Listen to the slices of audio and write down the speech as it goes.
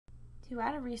To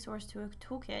add a resource to a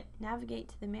toolkit, navigate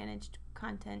to the Managed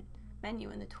Content menu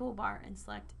in the toolbar and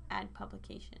select Add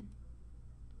Publication.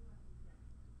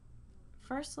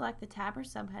 First, select the tab or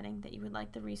subheading that you would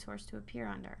like the resource to appear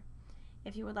under.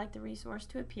 If you would like the resource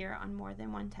to appear on more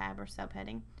than one tab or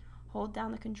subheading, hold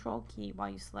down the Control key while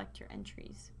you select your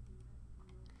entries.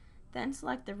 Then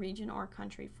select the region or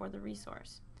country for the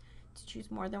resource. To choose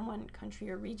more than one country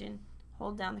or region,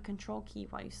 hold down the Control key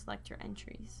while you select your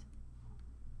entries.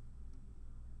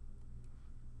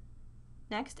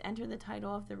 Next, enter the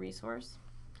title of the resource.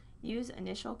 Use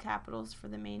initial capitals for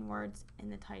the main words in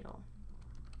the title.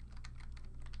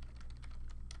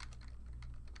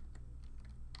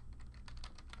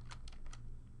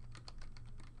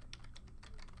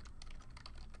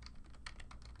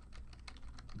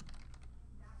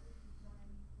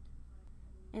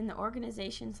 In the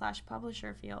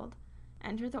Organization/Publisher field,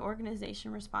 enter the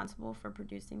organization responsible for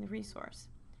producing the resource.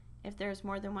 If there is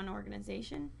more than one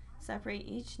organization, separate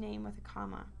each name with a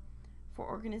comma. For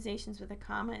organizations with a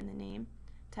comma in the name,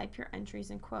 type your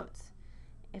entries in quotes.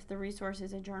 If the resource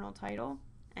is a journal title,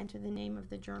 enter the name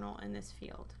of the journal in this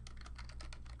field.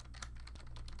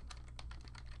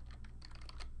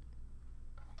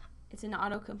 It's an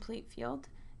autocomplete field,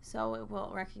 so it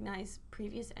will recognize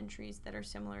previous entries that are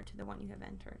similar to the one you have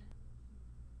entered.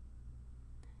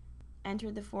 Enter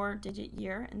the 4-digit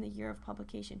year in the year of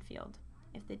publication field.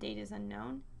 If the date is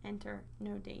unknown, enter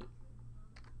no date.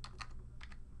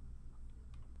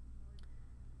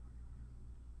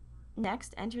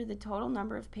 Next, enter the total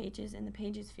number of pages in the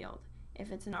pages field.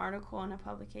 If it's an article in a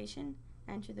publication,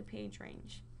 enter the page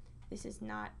range. This is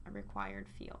not a required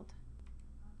field.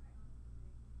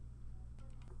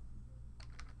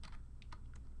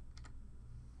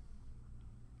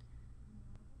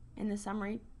 In the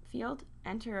summary field,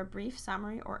 enter a brief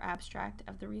summary or abstract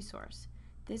of the resource.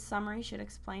 This summary should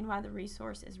explain why the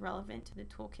resource is relevant to the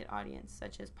toolkit audience,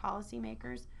 such as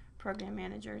policymakers, program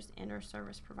managers, and/or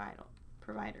service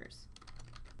providers.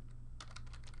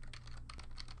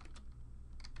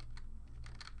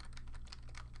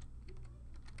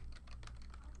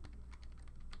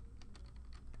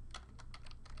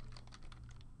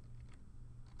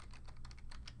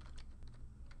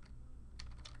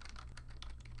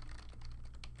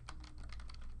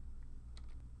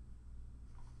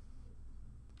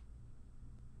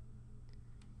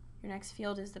 Your next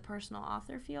field is the personal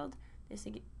author field. This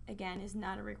again is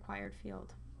not a required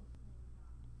field.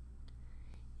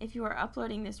 If you are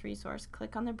uploading this resource,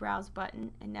 click on the Browse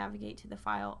button and navigate to the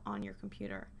file on your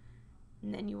computer,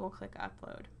 and then you will click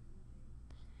Upload.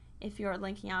 If you are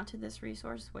linking out to this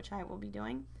resource, which I will be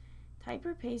doing, type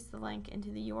or paste the link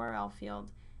into the URL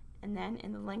field, and then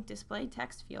in the Link Display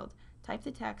Text field, type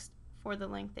the text for the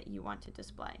link that you want to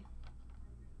display.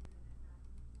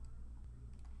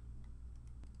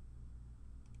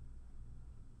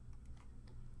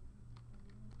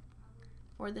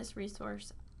 For this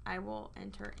resource, I will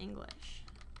enter English.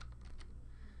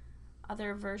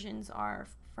 Other versions are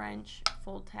French,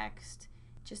 full text.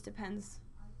 It just depends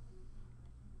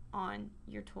on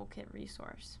your toolkit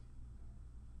resource.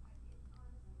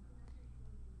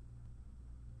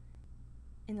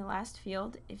 In the last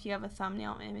field, if you have a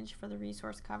thumbnail image for the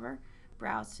resource cover,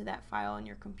 browse to that file on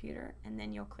your computer and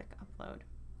then you'll click Upload.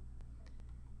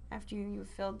 After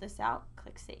you've filled this out,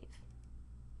 click Save.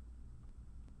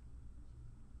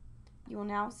 You will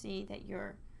now see that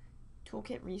your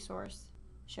toolkit resource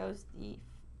shows the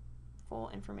full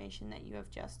information that you have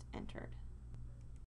just entered.